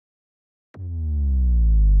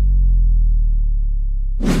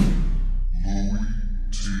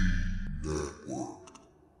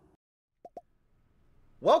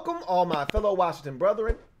Welcome all my fellow Washington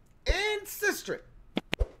brethren and sistren.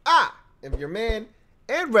 I am your man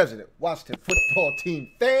and resident Washington football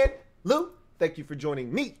team fan, Lou. Thank you for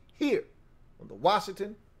joining me here on the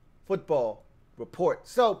Washington Football Report.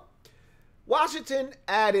 So, Washington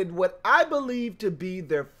added what I believe to be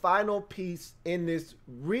their final piece in this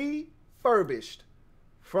refurbished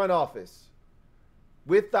front office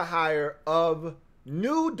with the hire of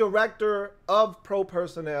new director of pro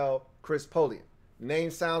personnel, Chris Polian.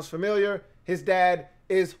 Name sounds familiar. His dad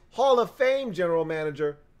is Hall of Fame general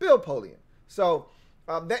manager Bill Polian. So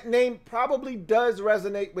that name probably does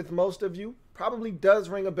resonate with most of you, probably does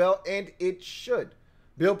ring a bell, and it should.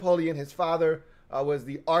 Bill Polian, his father, was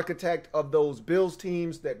the architect of those Bills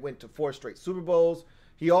teams that went to 4 straight Super Bowls.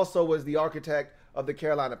 He also was the architect of the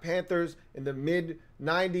Carolina Panthers in the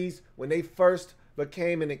mid-90s when they first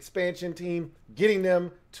became an expansion team, getting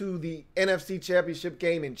them to the NFC Championship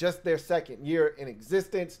game in just their second year in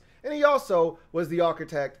existence. And he also was the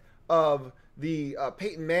architect of the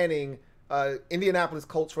Peyton Manning Indianapolis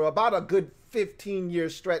Colts for about a good 15-year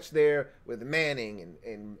stretch there with Manning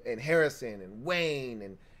and Harrison and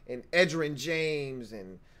Wayne and Edgerrin James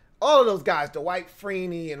and all of those guys, Dwight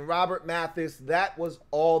Freeney and Robert Mathis. That was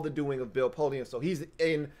all the doing of Bill Polian. So he's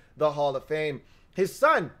in the Hall of Fame. His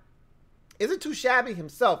son isn't too shabby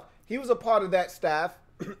himself. He was a part of that staff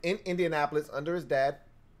in Indianapolis under his dad.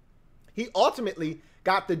 He ultimately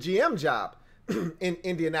got the GM job in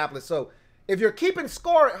Indianapolis. So if you're keeping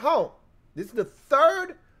score at home, this is the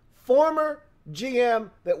third former GM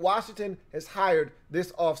that Washington has hired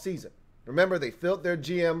this offseason. Remember, they filled their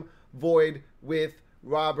GM void with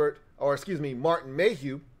Martin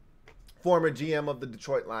Mayhew, former GM of the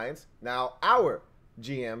Detroit Lions, now our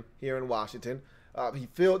GM here in Washington. He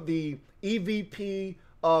filled the EVP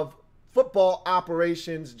of football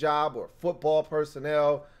operations job or football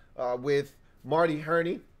personnel with Marty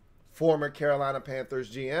Herney, former Carolina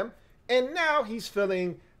Panthers GM. And now he's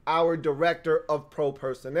filling our director of pro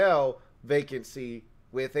personnel vacancy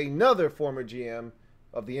with another former GM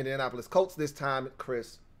of the Indianapolis Colts, this time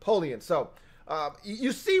Chris Polian. So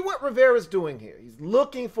you see what Rivera's doing here. He's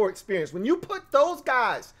looking for experience. When you put those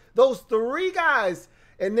guys, those 3 guys,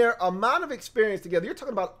 and their amount of experience together, you're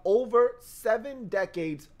talking about over 7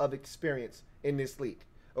 decades of experience in this league,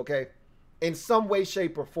 okay? In some way,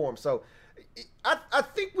 shape, or form. So I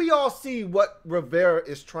think we all see what Rivera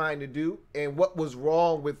is trying to do and what was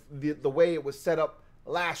wrong with the way it was set up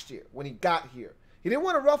last year when he got here. He didn't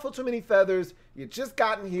want to ruffle too many feathers. He had just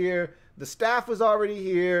gotten here. The staff was already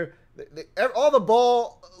here. All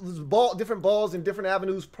the different balls and different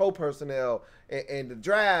avenues, pro personnel and the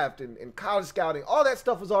draft and college scouting, all that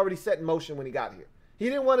stuff was already set in motion when he got here. He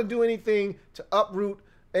didn't want to do anything to uproot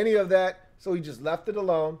any of that, so he just left it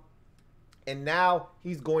alone. And now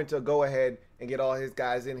he's going to go ahead and get all his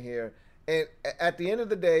guys in here. And at the end of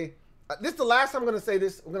the day, this is the last time I'm going to say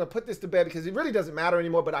this. I'm going to put this to bed because it really doesn't matter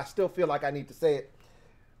anymore, but I still feel like I need to say it.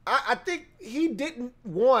 I think he didn't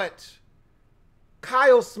want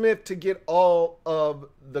Kyle Smith to get all of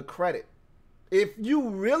the credit. If you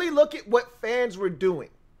really look at what fans were doing,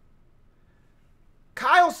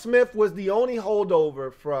 Kyle Smith was the only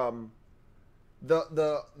holdover from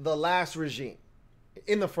the last regime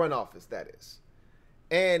in the front office, that is.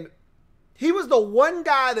 And he was the one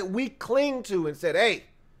guy that we cling to and said, hey,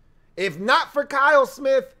 if not for Kyle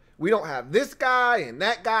Smith, we don't have this guy and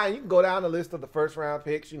that guy. You can go down the list of the first round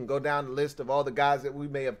picks. You can go down the list of all the guys that we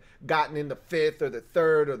may have gotten in the 5th or the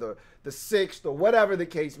 3rd or the 6th or whatever the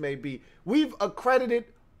case may be. We've accredited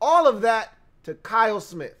all of that to Kyle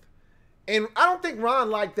Smith. And I don't think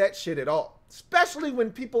Ron liked that shit at all, especially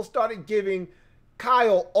when people started giving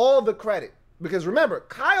Kyle all the credit. Because remember,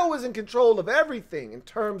 Kyle was in control of everything in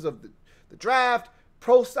terms of the draft,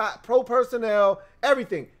 pro personnel,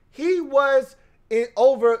 everything. He was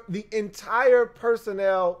over the entire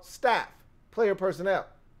personnel staff, player personnel.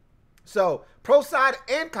 So pro side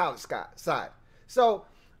and college side. So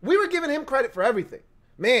we were giving him credit for everything.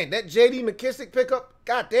 Man, that J.D. McKissick pickup,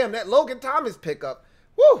 goddamn, that Logan Thomas pickup,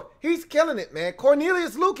 whoo, he's killing it, man.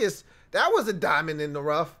 Cornelius Lucas, that was a diamond in the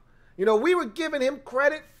rough. You know, we were giving him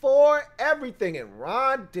credit for everything, and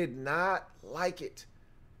Ron did not like it.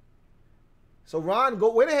 So Ron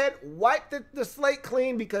went ahead, wiped the slate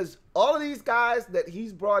clean because all of these guys that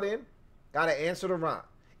he's brought in got to answer to Ron.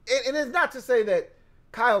 And it's not to say that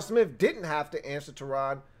Kyle Smith didn't have to answer to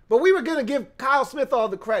Ron, but we were going to give Kyle Smith all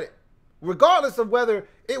the credit, regardless of whether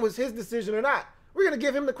it was his decision or not. We're going to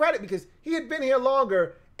give him the credit because he had been here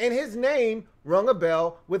longer and his name rung a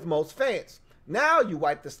bell with most fans. Now you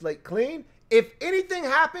wipe the slate clean. If anything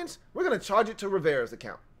happens, we're going to charge it to Rivera's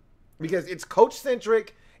account because it's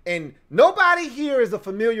coach-centric And nobody here is a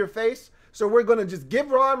familiar face, so we're going to just give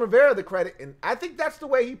Ron Rivera the credit, and I think that's the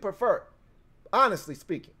way he preferred, honestly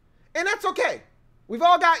speaking. And that's okay. We've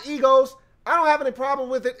all got egos. I don't have any problem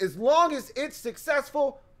with it. As long as it's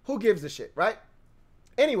successful, who gives a shit, right?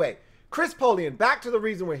 Anyway, Chris Polian, back to the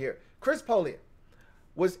reason we're here. Chris Polian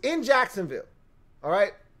was in Jacksonville, all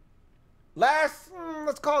right, last,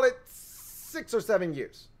 let's call it 6 or 7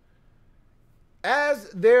 years, as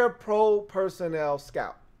their pro personnel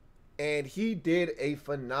scout. And he did a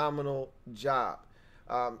phenomenal job.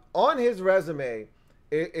 On his resume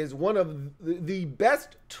is one of the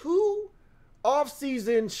best 2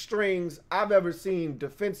 off-season strings I've ever seen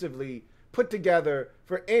defensively put together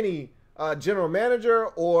for any general manager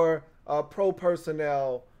or pro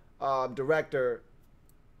personnel director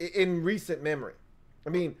in recent memory. I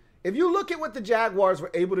mean, if you look at what the Jaguars were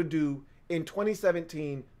able to do in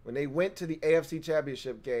 2017 when they went to the AFC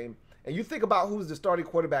Championship game, and you think about who was the starting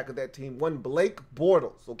quarterback of that team, one Blake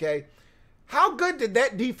Bortles, okay? How good did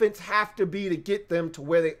that defense have to be to get them to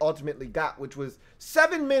where they ultimately got, which was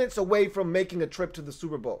 7 minutes away from making a trip to the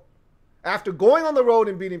Super Bowl? After going on the road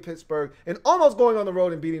and beating Pittsburgh and almost going on the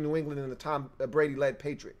road and beating New England in the Tom Brady-led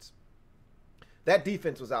Patriots. That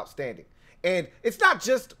defense was outstanding. And it's not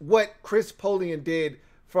just what Chris Polian did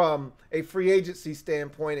from a free agency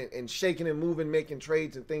standpoint and shaking and moving, making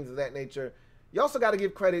trades and things of that nature. You also got to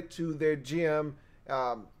give credit to their GM,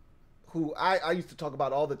 who I used to talk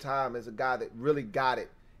about all the time as a guy that really got it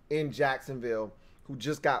in Jacksonville, who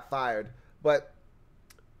just got fired. But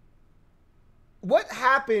what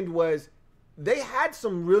happened was they had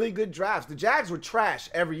some really good drafts. The Jags were trash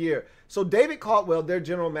every year. So David Caldwell, their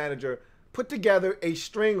general manager, put together a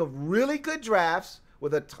string of really good drafts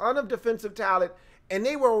with a ton of defensive talent, and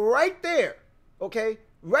they were right there, okay?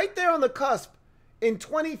 Right there on the cusp in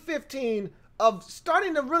 2015 of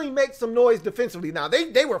starting to really make some noise defensively. Now,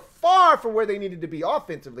 they were far from where they needed to be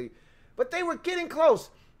offensively, but they were getting close.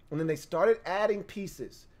 And then they started adding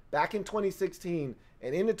pieces back in 2016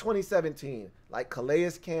 and into 2017, like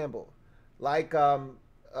Calais Campbell, like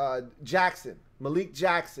Jackson, Malik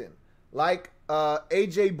Jackson, like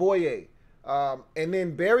A.J. Boye. And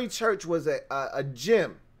then Barry Church was a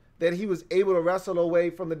gem that he was able to wrestle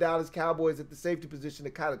away from the Dallas Cowboys at the safety position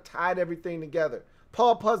that kind of tied everything together.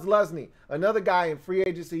 Paul Puzlesny, another guy in free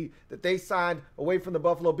agency that they signed away from the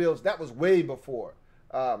Buffalo Bills. That was way before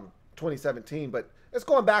 2017, but it's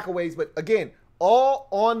going back a ways. But again, all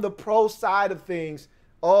on the pro side of things,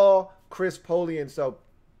 all Chris Polian. So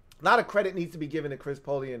a lot of credit needs to be given to Chris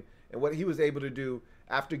Polian and what he was able to do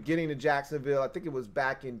after getting to Jacksonville. I think it was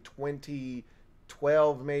back in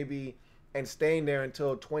 2012 maybe, and staying there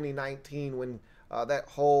until 2019 when that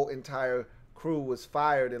whole entire crew was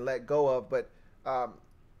fired and let go of. But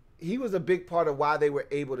he was a big part of why they were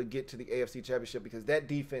able to get to the AFC Championship, because that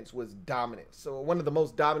defense was dominant. So one of the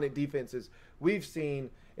most dominant defenses we've seen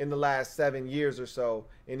in the last 7 years or so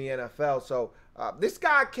in the NFL. So this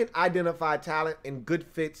guy can identify talent and good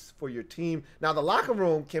fits for your team. Now, the locker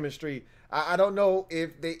room chemistry, I don't know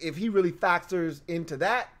if he really factors into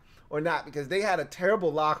that or not, because they had a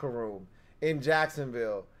terrible locker room in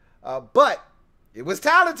Jacksonville. But it was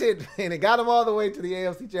talented, and it got him all the way to the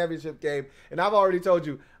AFC Championship game. And I've already told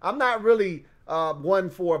you, I'm not really one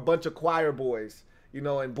for a bunch of choir boys, you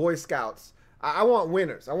know, and Boy Scouts. I want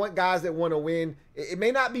winners. I want guys that want to win. It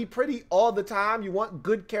may not be pretty all the time. You want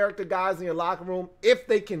good character guys in your locker room if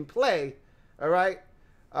they can play, all right?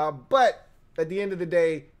 But at the end of the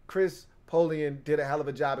day, Chris Polian did a hell of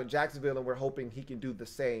a job in Jacksonville, and we're hoping he can do the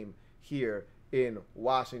same here in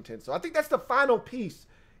Washington. So I think that's the final piece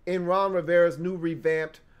in Ron Rivera's new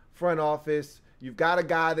revamped front office. You've got a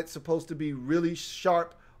guy that's supposed to be really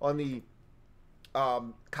sharp on the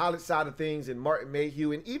college side of things, and Martin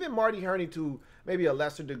Mayhew, and even Marty Herney to maybe a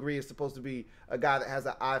lesser degree is supposed to be a guy that has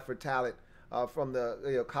an eye for talent from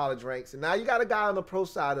the college ranks. And now you got a guy on the pro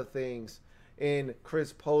side of things in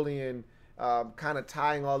Chris Polian, kind of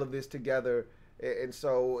tying all of this together. And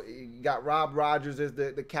so you got Rob Rogers as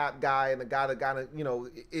the cap guy, and the guy that kind of, you know,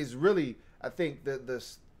 is really, I think, the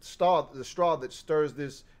straw that stirs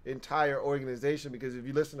this entire organization. Because if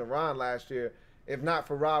you listen to Ron last year, if not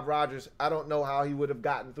for Rob Rogers, I don't know how he would have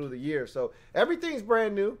gotten through the year. So everything's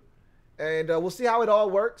brand new, and we'll see how it all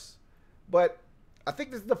works. But I think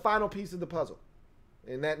this is the final piece of the puzzle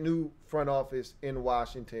in that new front office in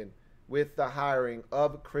Washington, with the hiring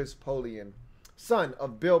of Chris Polian, son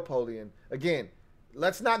of Bill Polian. Again,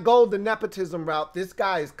 let's not go the nepotism route. This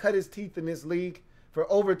guy has cut his teeth in this league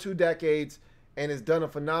for over 2 decades and has done a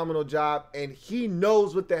phenomenal job, and he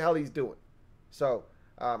knows what the hell he's doing. So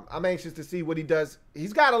I'm anxious to see what he does.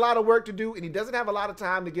 He's got a lot of work to do, and he doesn't have a lot of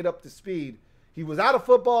time to get up to speed He was out of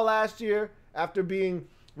football last year after being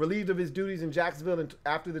relieved of his duties in Jacksonville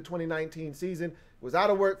after the 2019 season. Was out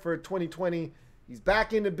of work for 2020. He's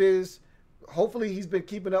back in the biz. Hopefully he's been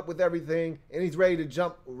keeping up with everything, and he's ready to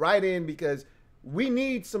jump right in because we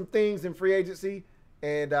need some things in free agency,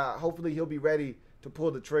 and hopefully he'll be ready to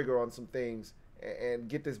pull the trigger on some things and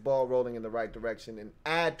get this ball rolling in the right direction and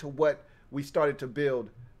add to what we started to build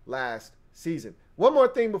last season. One more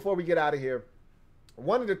thing before we get out of here. I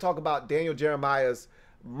wanted to talk about Daniel Jeremiah's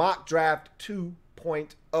mock draft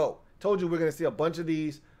 2.0. Told you we're going to see a bunch of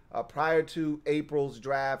these prior to April's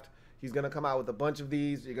draft. He's going to come out with a bunch of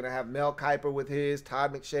these. You're going to have Mel Kiper with his,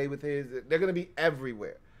 Todd McShay with his. They're going to be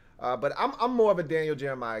everywhere. But I'm more of a Daniel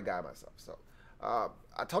Jeremiah guy myself. So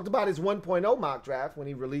I talked about his 1.0 mock draft when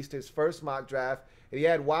he released his first mock draft. And he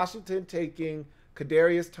had Washington taking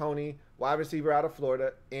Kadarius Toney, wide receiver out of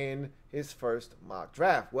Florida, in his first mock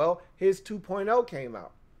draft. Well, his 2.0 came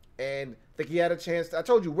out. And I think he had a chance. I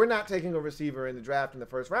told you, we're not taking a receiver in the draft in the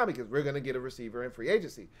first round because we're going to get a receiver in free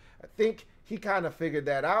agency. I think he kind of figured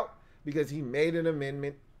that out because he made an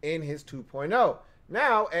amendment in his 2.0.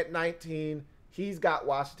 Now, at 19, he's got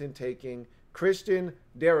Washington taking Christian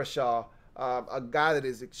Darrisaw, a guy that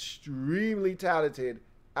is extremely talented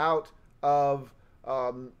out of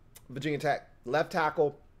Virginia Tech. Left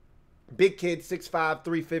tackle, big kid, 6'5",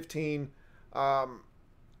 315. I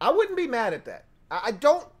wouldn't be mad at that.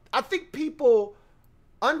 I think people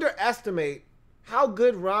underestimate how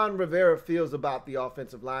good Ron Rivera feels about the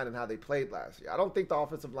offensive line and how they played last year. I don't think the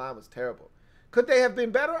offensive line was terrible. Could they have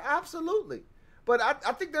been better? Absolutely. But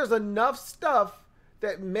I think there's enough stuff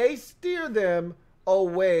that may steer them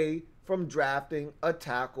away from drafting a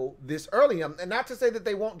tackle this early. And not to say that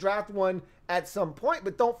they won't draft one at some point,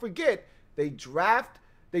 but don't forget, they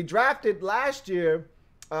drafted last year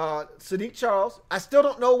Sadiq Charles. I still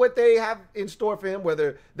don't know what they have in store for him,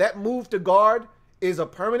 whether that move to guard is a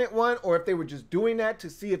permanent one or if they were just doing that to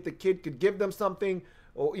see if the kid could give them something,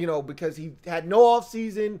 or, because he had no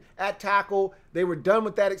offseason at tackle. They were done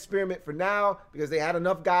with that experiment for now because they had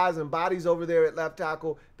enough guys and bodies over there at left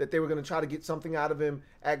tackle that they were going to try to get something out of him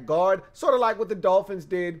at guard, sort of like what the Dolphins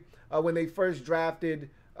did when they first drafted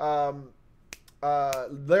Laramie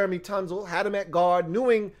Tunsil, had him at guard,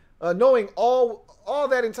 knowing all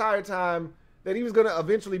that entire time that he was going to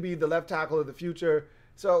eventually be the left tackle of the future.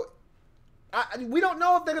 So we don't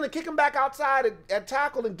know if they're going to kick him back outside at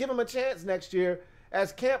tackle and give him a chance next year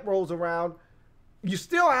as camp rolls around. You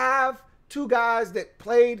still have two guys that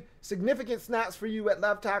played significant snaps for you at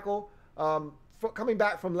left tackle coming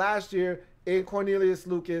back from last year in Cornelius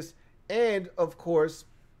Lucas and, of course,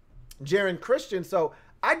 Jaron Christian. So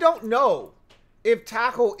I don't know if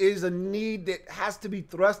tackle is a need that has to be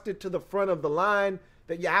thrusted to the front of the line,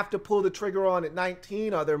 that you have to pull the trigger on at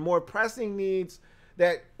 19. Are there more pressing needs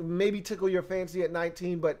that maybe tickle your fancy at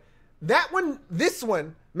 19? But this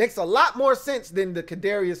one makes a lot more sense than the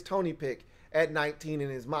Kadarius Toney pick at 19 in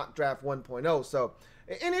his mock draft 1.0. So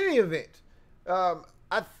in any event,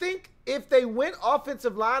 I think if they went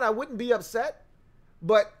offensive line, I wouldn't be upset.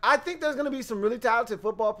 But I think there's going to be some really talented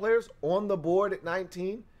football players on the board at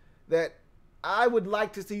 19 that I would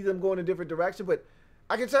like to see them go in a different direction. But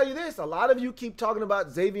I can tell you this, a lot of you keep talking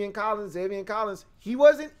about Xavier Collins. He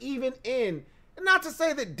wasn't even in. And not to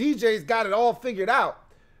say that DJ's got it all figured out,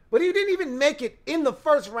 but he didn't even make it in the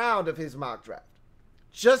first round of his mock draft.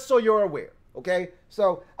 Just so you're aware, okay?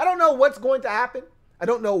 So I don't know what's going to happen. I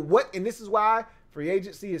don't know what, and this is why free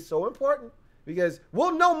agency is so important, because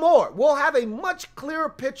we'll know more. We'll have a much clearer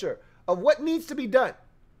picture of what needs to be done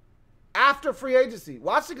after free agency.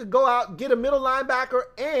 Washington could go out, get a middle linebacker,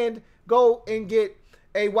 and go and get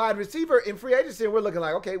a wide receiver in free agency. And we're looking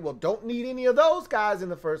like, okay, well, don't need any of those guys in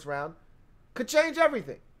the first round. Could change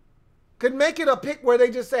everything. Could make it a pick where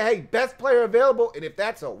they just say, hey, best player available. And if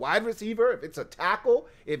that's a wide receiver, if it's a tackle,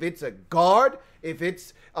 if it's a guard, if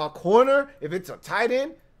it's a corner, if it's a tight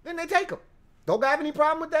end, then they take them. Don't have any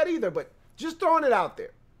problem with that either, but just throwing it out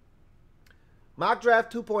there. Mock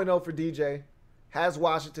draft 2.0 for DJ has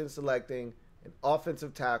Washington selecting an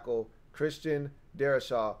offensive tackle, Christian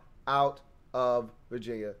Darrisaw, out of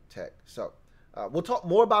Virginia Tech. So we'll talk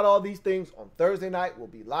more about all these things on Thursday night. We'll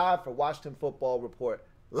be live for Washington Football Report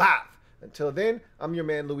live. Until then, I'm your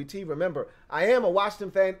man, Louie T. Remember, I am a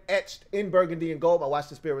Washington fan etched in burgundy and gold. My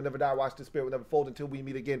Washington spirit will never die. Washington spirit will never fold until we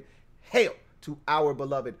meet again. Hail to our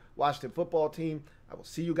beloved Washington football team. I will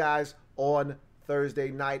see you guys on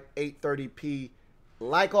Thursday night, 8:30 p.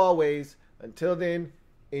 Like always, until then,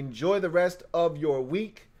 enjoy the rest of your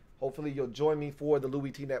week. Hopefully, you'll join me for the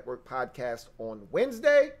Louie T Network podcast on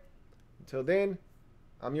Wednesday. Until then,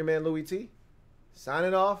 I'm your man, Louie T.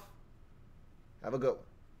 Signing off. Have a good one.